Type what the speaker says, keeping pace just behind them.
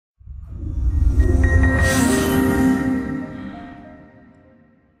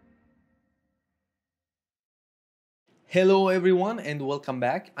Hello everyone and welcome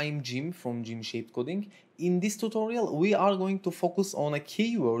back. I'm Jim from Jim Shaped Coding. In this tutorial we are going to focus on a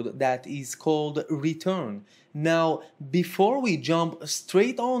keyword that is called return. Now before we jump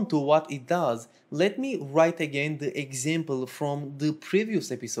straight on to what it does, let me write again the example from the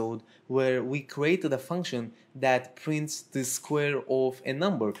previous episode where we created a function that prints the square of a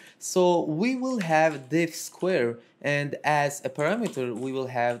number. So we will have def square, and as a parameter we will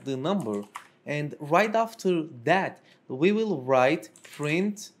have the number. And right after that, we will write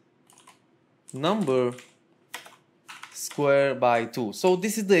print number square by 2. So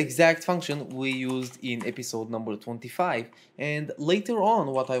this is the exact function we used in episode number 25. And later on,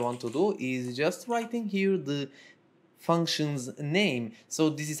 what I want to do is just writing here the function's name. So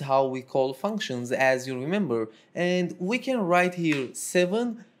this is how we call functions, as you remember. And we can write here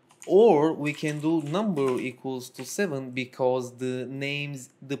 7, or we can do number equals to 7 because the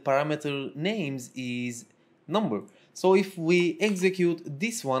parameter names is number. So if we execute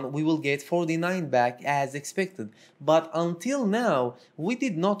this one, we will get 49 back as expected. But until now, we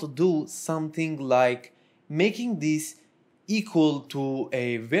did not do something like making this equal to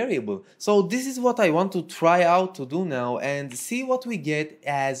a variable. So this is what I want to try out to do now and see what we get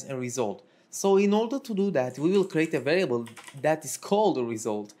as a result. So in order to do that, we will create a variable that is called a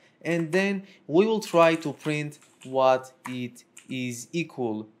result, and then we will try to print what it is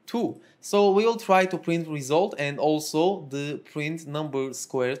equal to. So we will try to print result and also the print number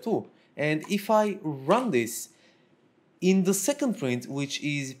square too. And if I run this, in the second print, which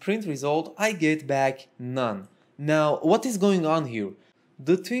is print result, I get back none. Now, what is going on here?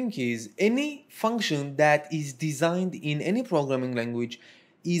 The thing is, any function that is designed in any programming language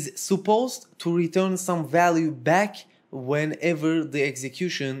is supposed to return some value back whenever the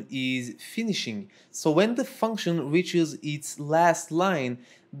execution is finishing. So when the function reaches its last line,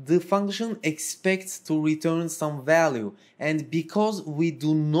 the function expects to return some value, and because we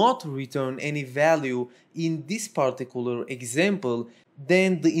do not return any value in this particular example,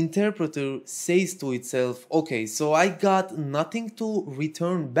 then the interpreter says to itself, okay, so I got nothing to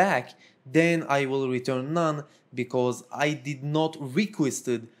return back, then I will return none because I did not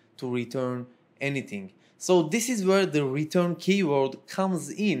requested to return anything. So this is where the return keyword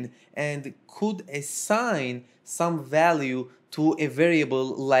comes in and could assign some value to a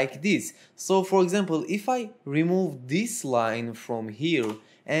variable like this. So for example, if I remove this line from here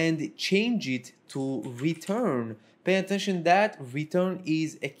and change it to return, pay attention that return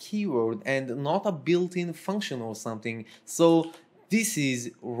is a keyword and not a built-in function or something. So this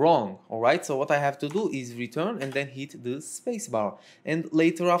is wrong, alright? So what I have to do is return and then hit the spacebar. And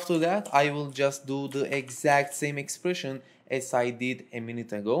later after that, I will just do the exact same expression as I did a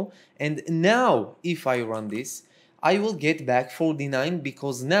minute ago. And now, if I run this, I will get back 49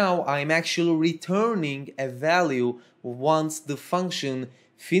 because now I'm actually returning a value once the function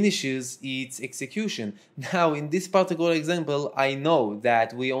finishes its execution. Now in this particular example, I know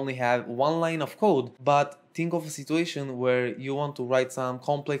that we only have one line of code, but think of a situation where you want to write some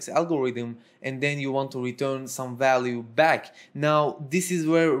complex algorithm and then you want to return some value back. Now this is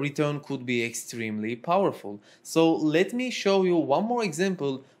where return could be extremely powerful. So let me show you one more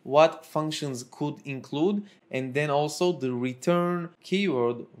example what functions could include, and then also the return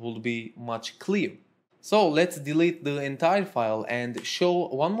keyword will be much clearer. So let's delete the entire file and show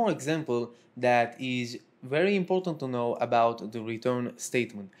one more example that is very important to know about the return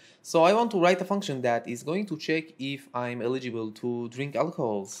statement. So I want to write a function that is going to check if I'm eligible to drink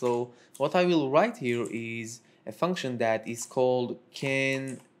alcohol. So what I will write here is a function that is called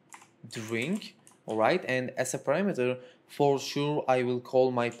can drink, alright, and as a parameter, for sure I will call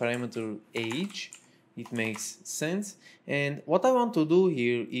my parameter age. It makes sense. And what I want to do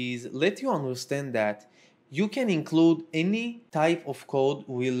here is let you understand that you can include any type of code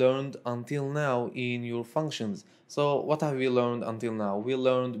we learned until now in your functions. So what have we learned until now? We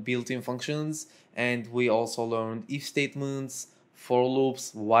learned built-in functions, and we also learned if statements, for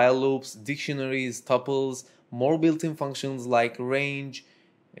loops, while loops, dictionaries, tuples, more built-in functions like range,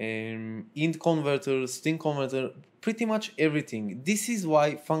 int converter, string converter, pretty much everything. This is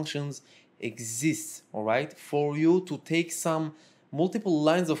why functions exist, alright? For you to take some multiple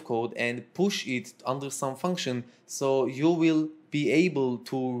lines of code and push it under some function so you will be able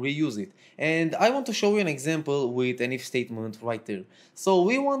to reuse it. And I want to show you an example with an if statement right there. So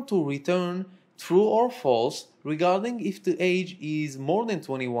we want to return true or false regarding if the age is more than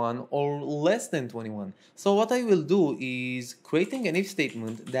 21 or less than 21. So what I will do is creating an if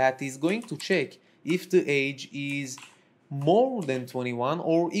statement that is going to check if the age is more than 21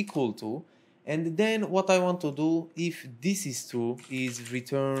 or equal to, and then what I want to do, if this is true, is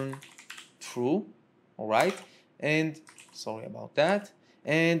return true, alright? and sorry about that.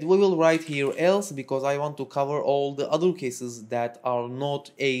 And we will write here else because I want to cover all the other cases that are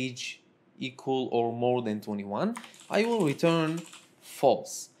not age equal or more than 21. I will return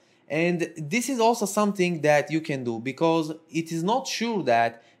false. And this is also something that you can do because it is not sure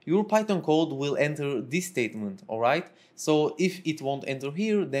that your Python code will enter this statement, alright? So if it won't enter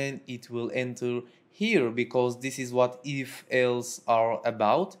here, then it will enter here because this is what if else are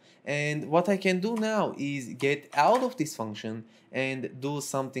about. And what I can do now is get out of this function and do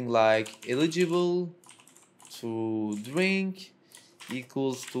something like eligible to drink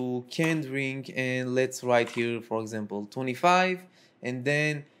equals to can drink, and let's write here for example 25, and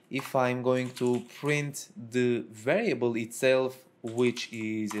then if I'm going to print the variable itself which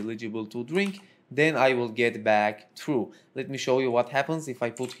is eligible to drink, then I will get back true. Let me show you what happens if I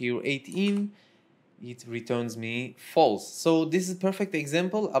put here 18. It returns me false. So this is a perfect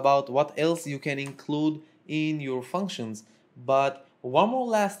example about what else you can include in your functions. But one more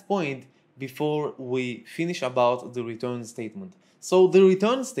last point before we finish about the return statement. So the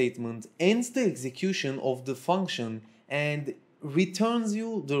return statement ends the execution of the function and returns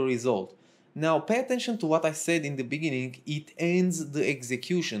you the result. Now pay attention to what I said in the beginning, it ends the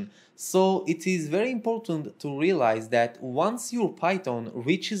execution. So it is very important to realize that once your Python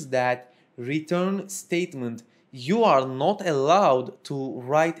reaches that return statement, you are not allowed to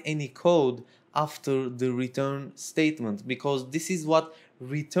write any code after the return statement because this is what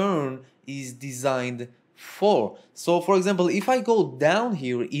return is designed for. So for example, if I go down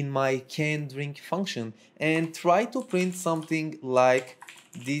here in my can drink function and try to print something like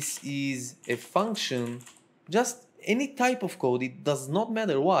this is a function, just any type of code, it does not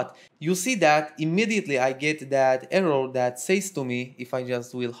matter what, you see that immediately I get that error that says to me, if I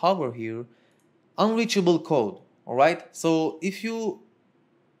just will hover here, unreachable code. Alright, so if you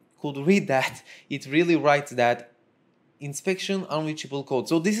could read that, it really writes that inspection unreachable code.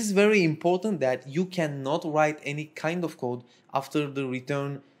 So this is very important that you cannot write any kind of code after the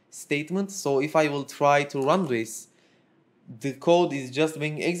return statement. So if I will try to run this, the code is just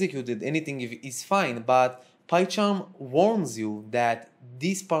being executed, anything is fine, but PyCharm warns you that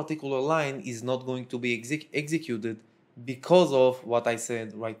this particular line is not going to be executed because of what I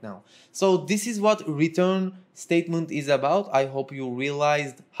said right now. So this is what return statement is about. I hope you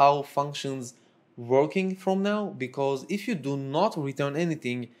realized how functions working from now, because if you do not return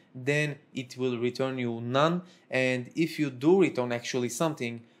anything, then it will return you none, and if you do return actually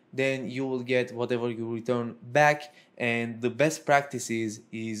something, then you will get whatever you return back, and the best practice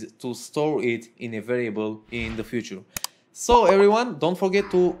is to store it in a variable in the future. So everyone, don't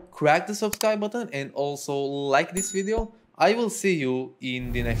forget to crack the subscribe button and also like this video. I will see you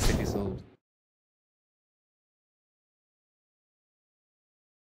in the next episode.